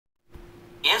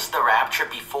Is the rapture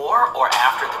before or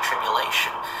after the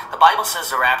tribulation? The Bible says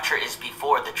the rapture is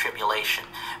before the tribulation.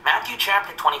 Matthew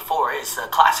chapter 24 is the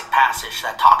classic passage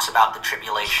that talks about the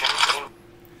tribulation.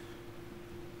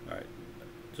 Alright,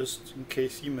 just in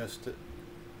case you missed it.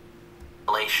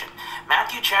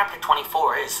 Matthew chapter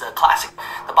 24 is the classic.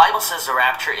 The Bible says the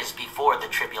rapture is before the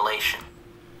tribulation.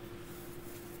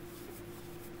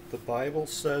 The Bible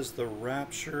says the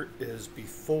rapture is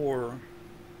before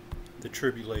the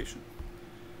tribulation.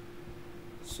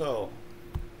 So,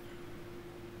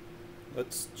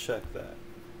 let's check that.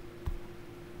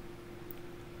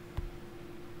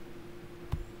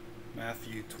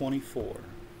 Matthew 24.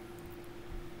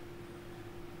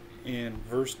 In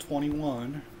verse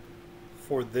 21,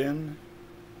 for then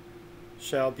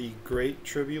shall be great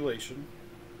tribulation,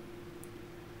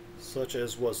 such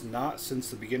as was not since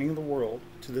the beginning of the world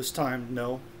to this time,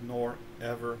 no, nor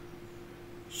ever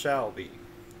shall be.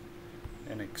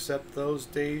 And except those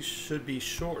days should be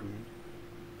shortened,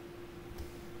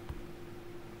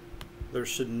 there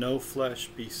should no flesh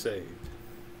be saved.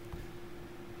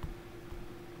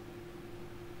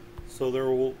 So there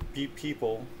will be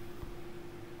people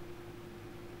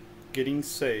getting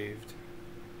saved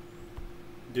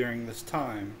during this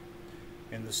time,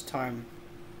 and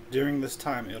during this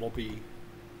time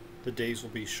the days will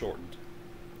be shortened.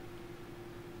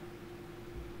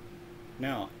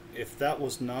 Now, if that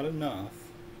was not enough,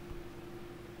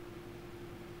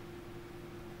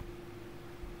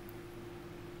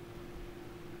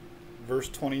 verse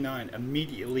 29,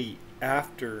 immediately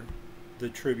after the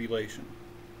tribulation.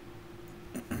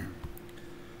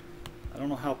 I don't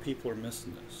know how people are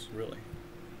missing this, really.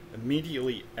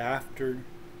 Immediately after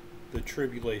the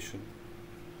tribulation,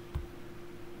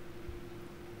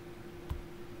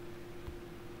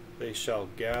 they shall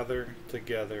gather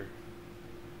together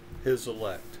his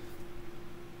elect.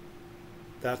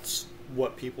 That's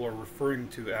what people are referring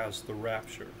to as the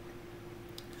rapture.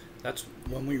 That's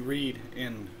when we read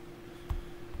in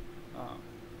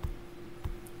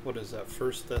what is that,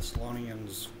 1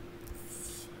 Thessalonians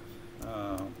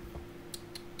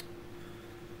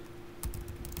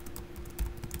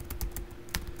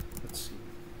let's see,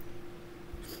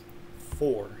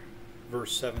 4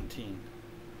 verse 17.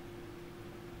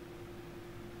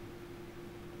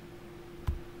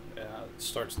 It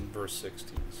starts in verse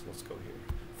 16, so let's go here.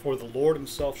 For the Lord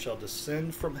himself shall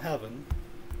descend from heaven.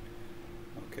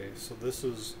 Okay, so this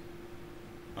is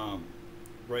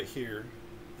right here.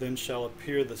 Then shall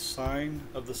appear the sign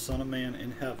of the Son of Man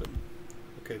in heaven.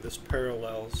 Okay, this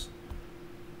parallels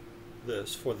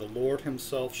this. For the Lord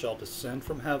himself shall descend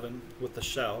from heaven with a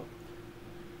shout,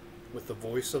 with the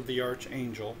voice of the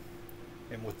archangel,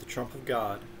 and with the trump of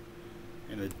God.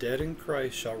 And the dead in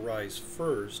Christ shall rise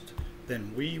first.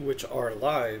 Then we which are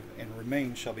alive and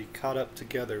remain shall be caught up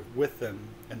together with them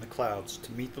in the clouds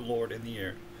to meet the Lord in the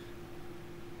air.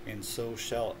 And so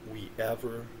shall we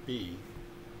ever be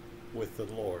with the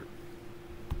Lord.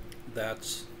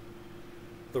 That's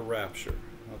the rapture.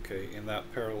 Okay, and that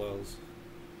parallels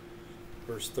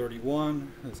verse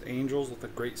 31 as angels with a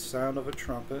great sound of a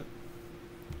trumpet.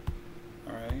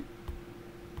 Alright,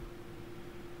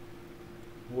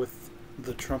 with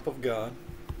the trump of God,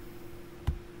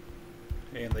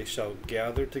 and they shall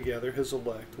gather together his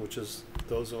elect, which is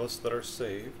those of us that are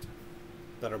saved,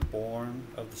 that are born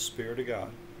of the Spirit of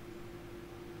God.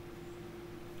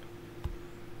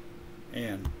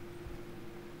 And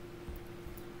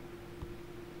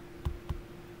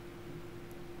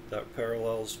that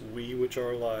parallels we which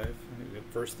are alive,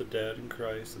 first the dead in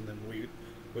Christ, and then we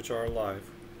which are alive,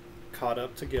 caught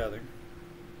up together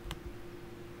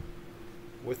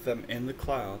with them in the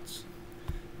clouds.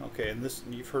 Okay, and this,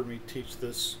 you've heard me teach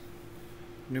this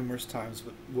numerous times,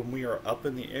 but when we are up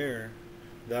in the air,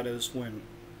 that is when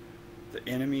the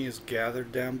enemy is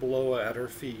gathered down below at our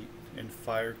feet, and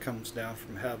fire comes down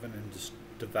from heaven and just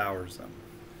devours them.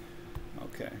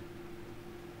 Okay.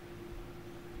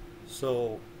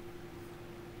 So,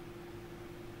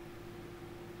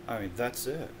 I mean, that's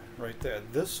it right there.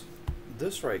 This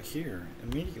right here,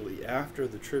 immediately after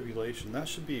the tribulation, that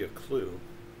should be a clue.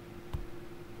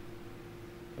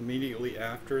 Immediately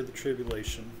after the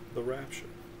tribulation, the rapture.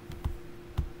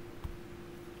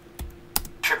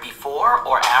 Before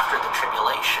or after the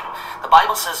tribulation? The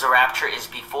Bible says the rapture is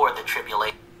before the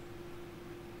tribulation.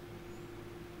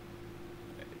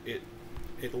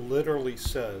 It literally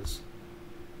says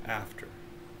after.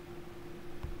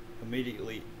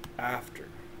 Immediately after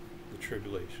the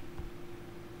tribulation.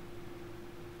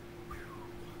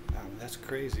 Wow, that's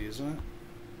crazy, isn't it?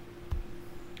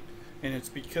 And it's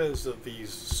because of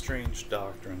these strange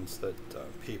doctrines that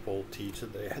people teach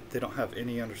that they don't have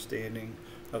any understanding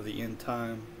of the end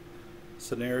time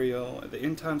scenario. The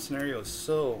end time scenario is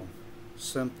so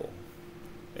simple,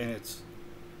 and it's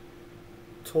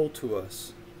told to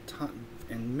us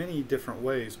in many different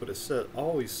ways, but it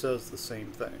always says the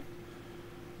same thing: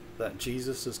 that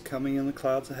Jesus is coming in the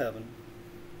clouds of heaven.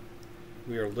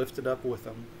 We are lifted up with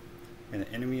him, and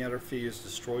the enemy at our feet is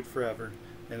destroyed forever,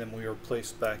 and then we are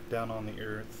placed back down on the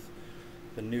earth,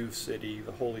 the new city,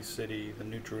 the holy city, the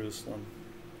new Jerusalem.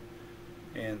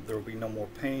 And there will be no more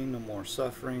pain, no more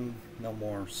suffering, no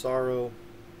more sorrow,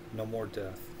 no more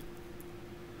death.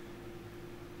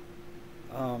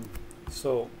 And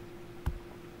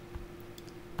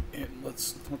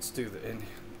let's do that. And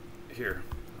here,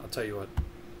 I'll tell you what.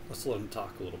 Let's let him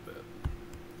talk a little bit.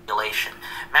 Tribulation.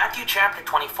 Matthew chapter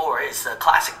 24 is a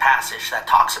classic passage that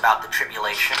talks about the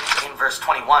tribulation. In verse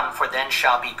 21, for then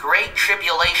shall be great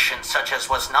tribulation, such as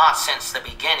was not since the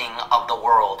beginning of the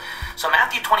world. So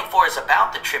Matthew 24 is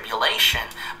about the tribulation,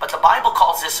 but the Bible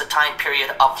calls this a time period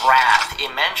of wrath.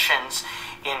 It mentions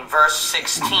in verse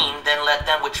 16, then let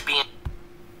them which be in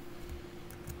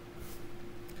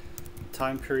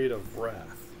time period of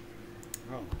wrath.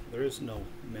 Oh, there is no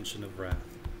mention of wrath.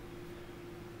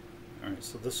 Alright,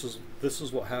 so this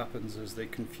is what happens, is they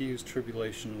confuse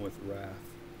tribulation with wrath.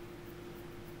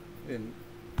 In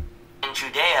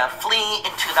Judea, flee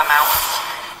into the mountains.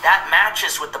 That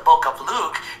matches with the book of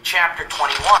Luke, chapter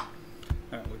 21.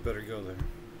 Alright, we better go there.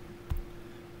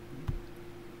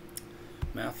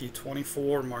 Matthew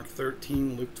 24, Mark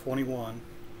 13, Luke 21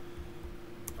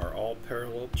 are all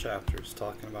parallel chapters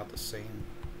talking about the same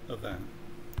event.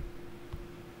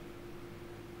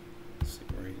 Let's see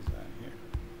where he's at here.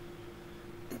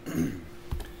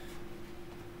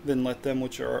 Then let them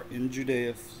which are in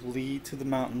Judea flee to the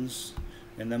mountains,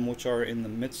 and them which are in the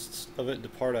midst of it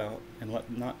depart out, and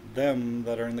let not them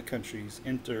that are in the countries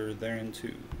enter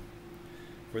thereinto.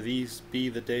 For these be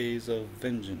the days of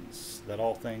vengeance, that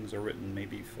all things are written may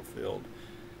be fulfilled.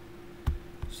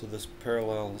 So this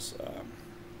parallels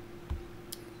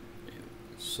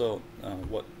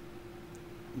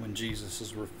when Jesus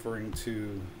is referring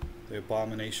to the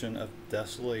abomination of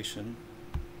desolation,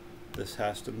 this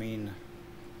has to mean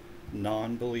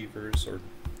non-believers or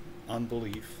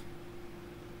unbelief.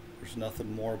 There's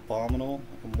nothing more abominable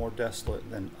or more desolate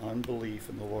than unbelief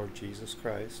in the Lord Jesus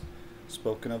Christ,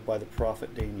 spoken of by the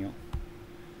prophet Daniel.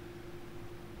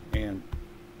 And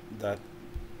that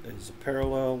is a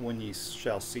parallel: when ye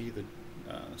shall see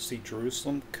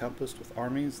Jerusalem compassed with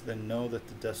armies, then know that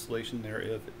the desolation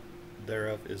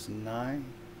thereof is nigh.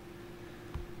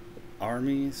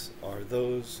 Armies are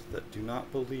those that do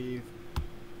not believe.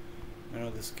 I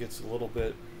know this gets a little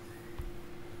bit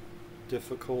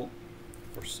difficult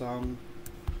for some.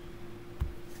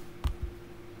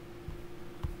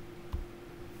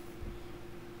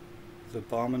 The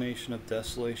abomination of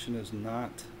desolation is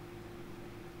not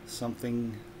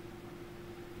something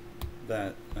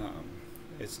that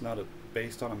it's not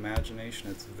based on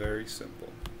imagination. It's very simple.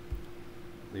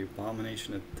 The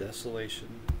abomination of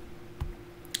desolation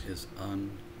is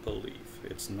unbelief.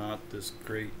 It's not this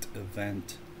great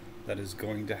event that is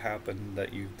going to happen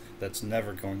that's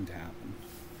never going to happen.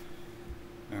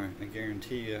 Alright, I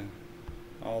guarantee you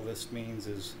all this means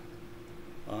is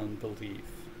unbelief.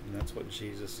 And that's what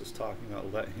Jesus is talking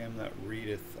about. Let him that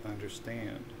readeth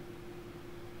understand.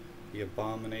 The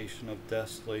abomination of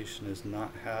desolation is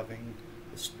not having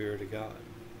the Spirit of God.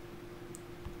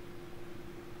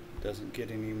 It doesn't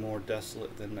get any more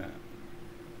desolate than that.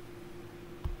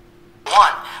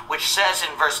 1, which says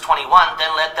in verse 21,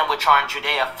 then let them which are in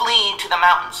Judea flee to the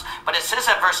mountains. But it says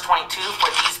at verse 22, for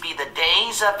these be the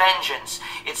days of vengeance.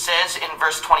 It says in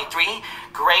verse 23,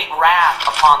 great wrath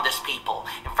upon this people.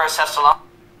 In 1 Thessalonians,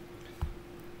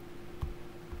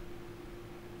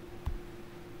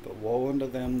 but woe unto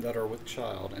them that are with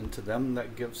child, and to them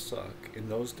that give suck in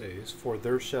those days, for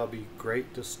there shall be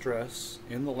great distress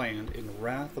in the land, and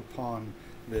wrath upon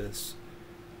this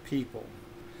people.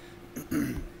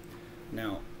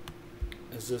 Now,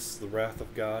 is this the wrath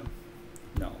of God?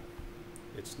 No,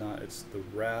 it's not. It's the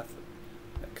wrath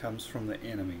that comes from the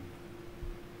enemy.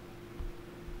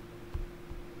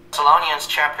 Thessalonians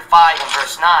chapter 5 and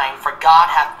verse 9, for God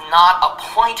hath not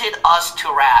appointed us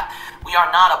to wrath. We are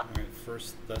not All right, 1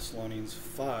 Thessalonians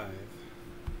 5.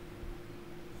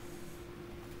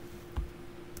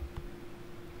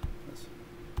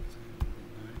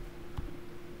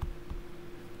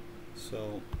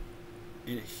 So,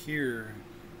 here,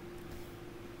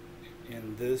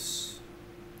 in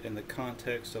the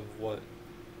context of what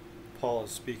Paul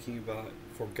is speaking about,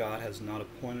 for God has not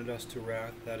appointed us to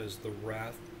wrath, that is the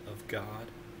wrath of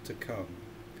God to come.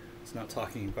 It's not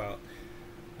talking about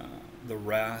the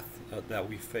wrath that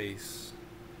we face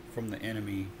from the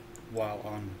enemy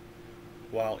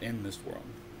while in this world.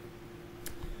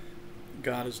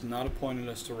 God has not appointed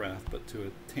us to wrath, but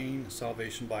to attain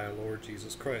salvation by our Lord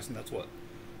Jesus Christ. And that's what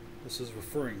this is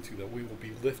referring to, that we will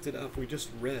be lifted up. We just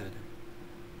read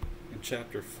in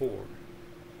chapter 4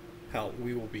 how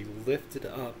we will be lifted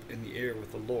up in the air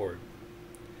with the Lord.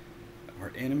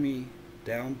 Our enemy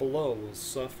down below will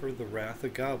suffer the wrath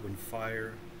of God when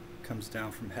fire comes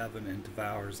down from heaven and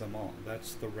devours them all.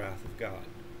 That's the wrath of God.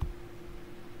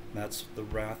 That's the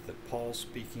wrath that Paul's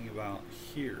speaking about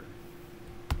here.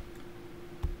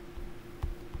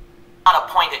 Not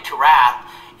appointed to wrath.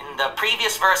 In the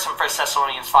previous verse in 1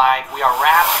 Thessalonians 5, we are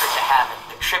raptured to heaven.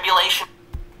 The tribulation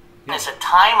is a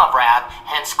time of wrath,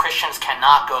 hence Christians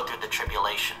cannot go through the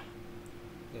tribulation.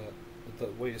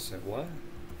 Wait a second, what?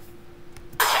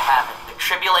 To heaven. The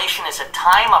tribulation is a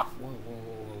time of...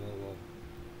 Whoa.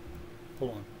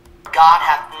 Hold on. God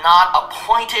hath not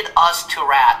appointed us to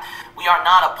wrath. We are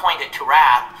not appointed to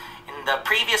wrath. In the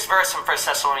previous verse in 1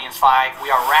 Thessalonians 5, we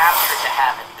are raptured to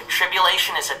heaven. The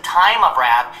tribulation is a time of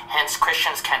wrath, hence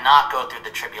Christians cannot go through the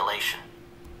tribulation.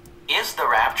 Is the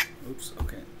rapture... Oops,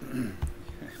 okay. Jeez.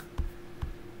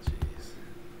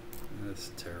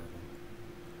 That's terrible.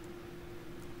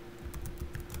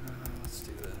 Let's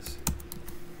do this.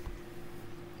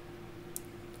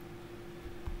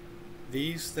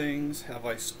 These things have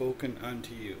I spoken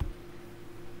unto you,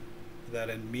 that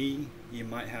in me ye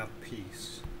might have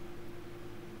peace.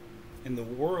 In the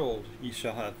world ye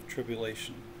shall have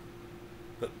tribulation,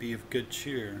 but be of good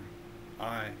cheer,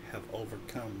 I have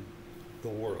overcome the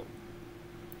world.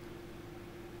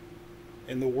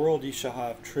 In the world ye shall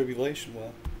have tribulation.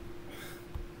 Well,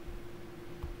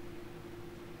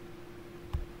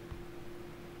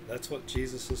 that's what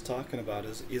Jesus is talking about.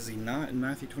 Is he not in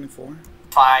Matthew 24?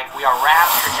 5, we are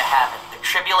raptured to heaven. The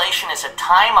tribulation is a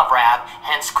time of wrath,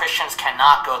 hence Christians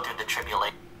cannot go through the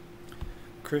tribulation.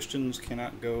 Christians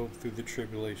cannot go through the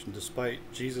tribulation, despite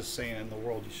Jesus saying, in the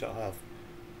world you shall have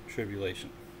tribulation.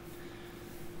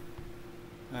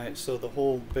 Alright, so the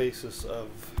whole basis of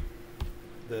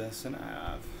this, and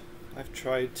I've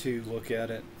tried to look at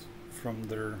it from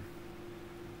their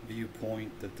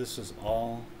viewpoint, that this is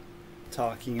all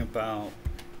talking about,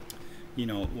 you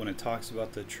know, when it talks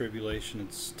about the tribulation,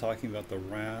 it's talking about the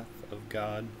wrath of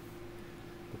God.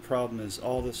 The problem is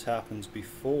all this happens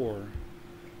before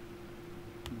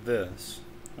this.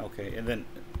 Okay, and then,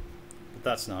 but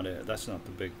that's not it. That's not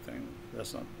the big thing.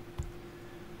 That's not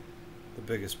the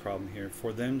biggest problem here.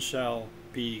 For then shall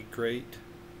be great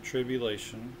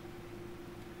tribulation,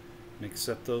 and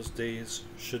except those days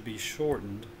should be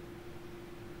shortened,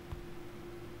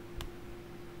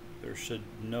 there should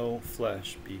no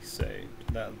flesh be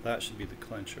saved. That should be the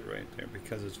clincher right there,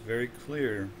 because it's very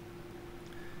clear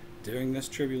during this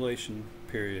tribulation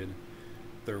period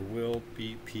there will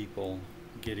be people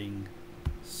getting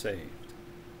saved.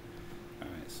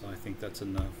 Alright, so I think that's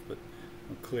enough, but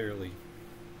clearly,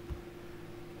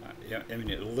 yeah, I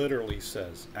mean, it literally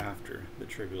says after the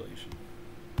tribulation.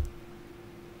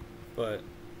 But,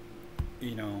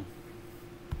 you know,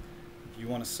 if you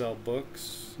want to sell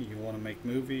books, you want to make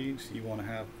movies, you want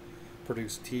to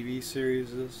produce TV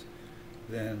series,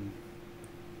 then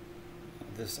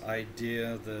this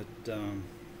idea that,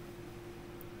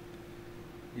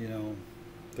 you know,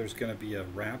 there's going to be a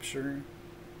rapture,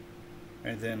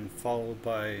 and then followed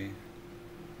by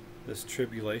this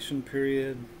tribulation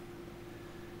period,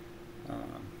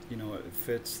 you know, it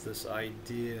fits this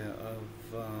idea of,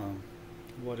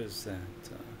 what is that?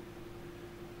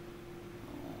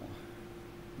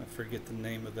 I forget the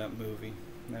name of that movie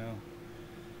now,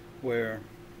 where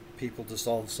people just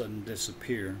all of a sudden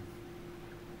disappear.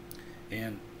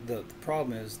 And the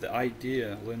problem is, the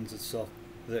idea lends itself,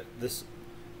 that this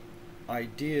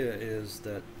idea is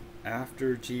that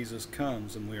after Jesus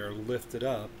comes and we are lifted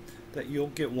up, that you'll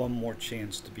get one more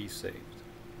chance to be saved.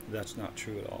 That's not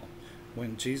true at all.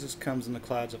 When Jesus comes in the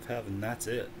clouds of heaven, that's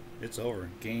it. It's over.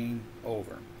 Game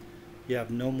over. You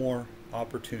have no more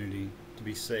opportunity to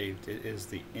be saved. It is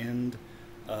the end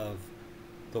of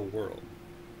the world.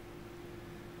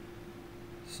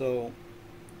 So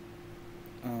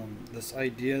this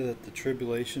idea that the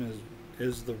tribulation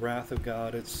is the wrath of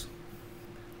God, it's,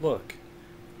 look,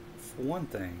 for one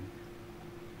thing,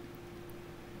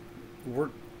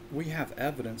 we have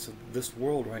evidence of this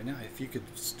world right now. If you could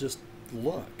just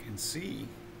look and see,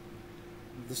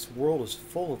 this world is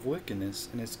full of wickedness,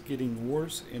 and it's getting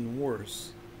worse and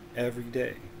worse every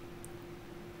day.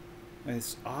 And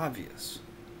it's obvious.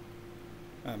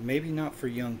 Maybe not for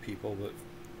young people, but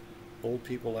old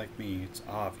people like me, it's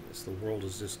obvious. The world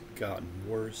has just gotten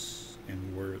worse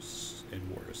and worse and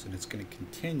worse, and it's going to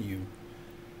continue.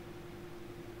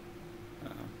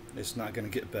 It's not going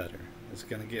to get better. It's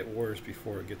going to get worse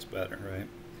before it gets better, right?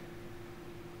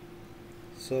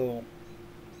 So,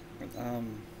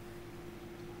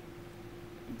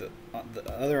 the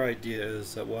other idea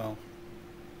is that, well,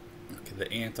 okay,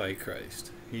 the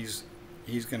Antichrist, he's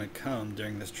going to come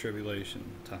during this tribulation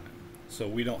time, so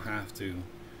we don't have to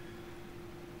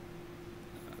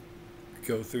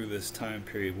go through this time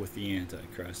period with the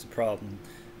Antichrist. The problem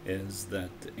is that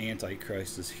the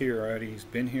Antichrist is here already. He's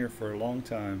been here for a long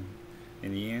time,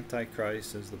 and the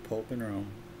Antichrist is the Pope in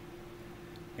Rome,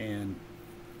 and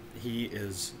he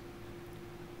is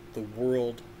the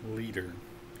world leader.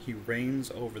 He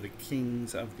reigns over the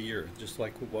kings of the earth, just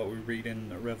like what we read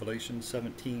in Revelation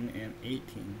 17 and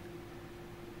 18.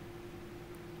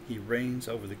 He reigns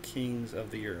over the kings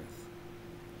of the earth.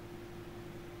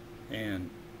 And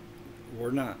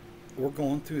we're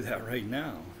going through that right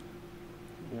now.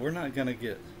 We're not going to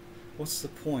get, what's the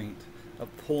point of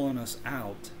pulling us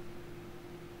out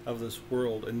of this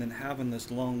world and then having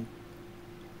this long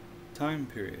time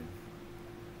period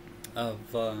of,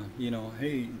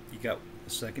 hey, you got a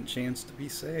second chance to be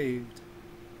saved.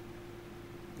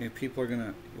 And people are going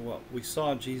to, well, we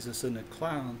saw Jesus in the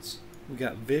clouds. We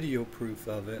got video proof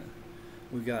of it.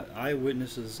 We got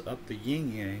eyewitnesses up the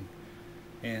yin-yang.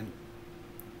 And,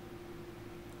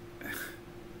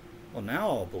 well, now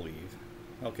I'll believe.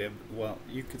 Okay, well,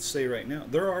 you could say right now,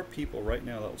 there are people right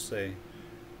now that will say,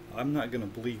 I'm not going to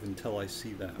believe until I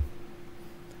see that.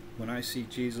 When I see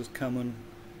Jesus coming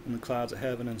in the clouds of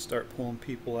heaven and start pulling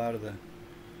people out of the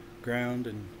ground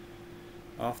and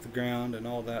off the ground and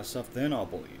all that stuff, then I'll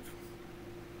believe.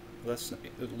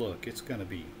 Look, it's going to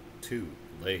be too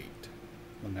late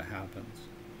when that happens.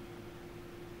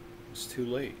 It's too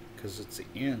late because it's the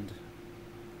end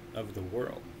of the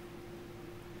world.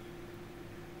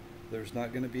 There's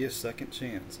not going to be a second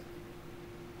chance.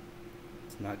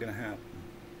 It's not going to happen.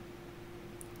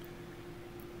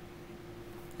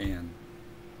 And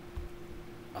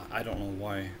I don't know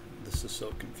why this is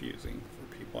so confusing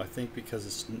for people. I think because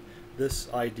it's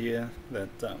this idea that,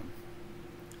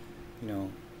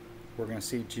 we're going to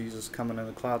see Jesus coming in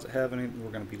the clouds of heaven, and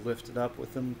we're going to be lifted up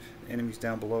with him. The enemies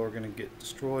down below are going to get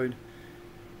destroyed,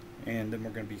 and then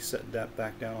we're going to be set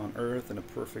back down on earth in a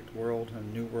perfect world, a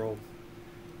new world,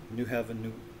 new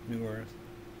heaven, new earth.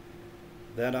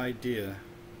 That idea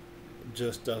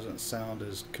just doesn't sound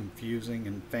as confusing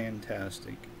and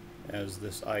fantastic as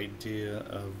this idea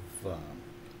of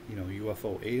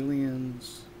UFO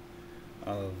aliens,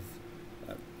 of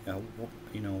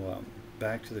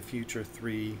Back to the Future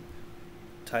 3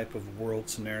 type of world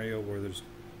scenario where there's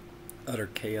utter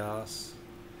chaos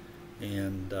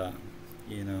and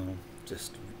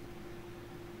just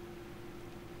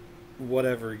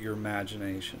whatever your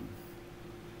imagination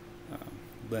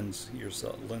lends,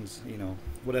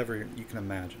 whatever you can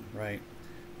imagine, right?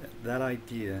 That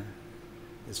idea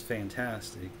is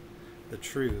fantastic. The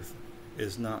truth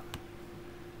is not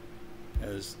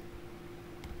as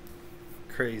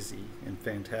crazy and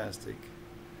fantastic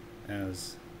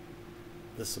as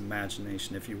this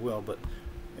imagination, if you will. But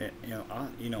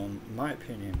in my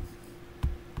opinion,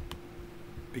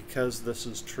 because this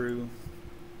is true,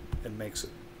 it makes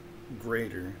it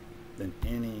greater than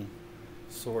any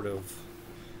sort of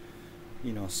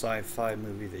sci-fi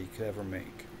movie that you could ever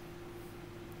make.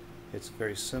 It's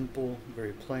very simple,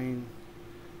 very plain,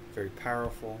 very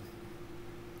powerful,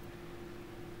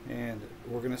 and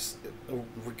we're gonna,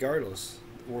 regardless,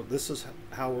 this is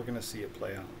how we're gonna see it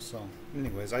play out. So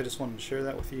anyways, I just wanted to share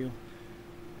that with you.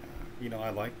 I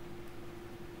like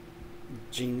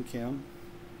Gene Kim,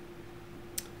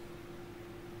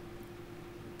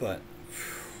 but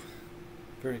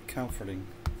very comforting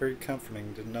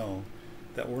to know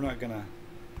that we're not gonna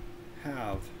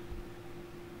have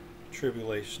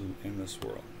tribulation in this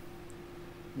world.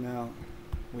 Now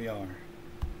we are.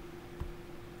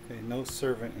 Okay, no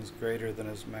servant is greater than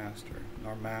his master.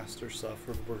 Our master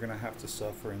suffered. We're going to have to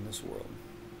suffer in this world.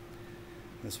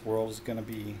 This world is going to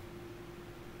be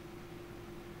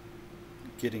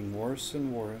getting worse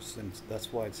and worse, and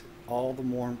that's why it's all the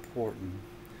more important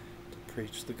to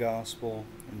preach the gospel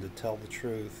and to tell the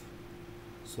truth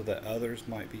so that others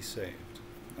might be saved.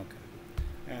 Okay,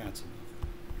 that's enough.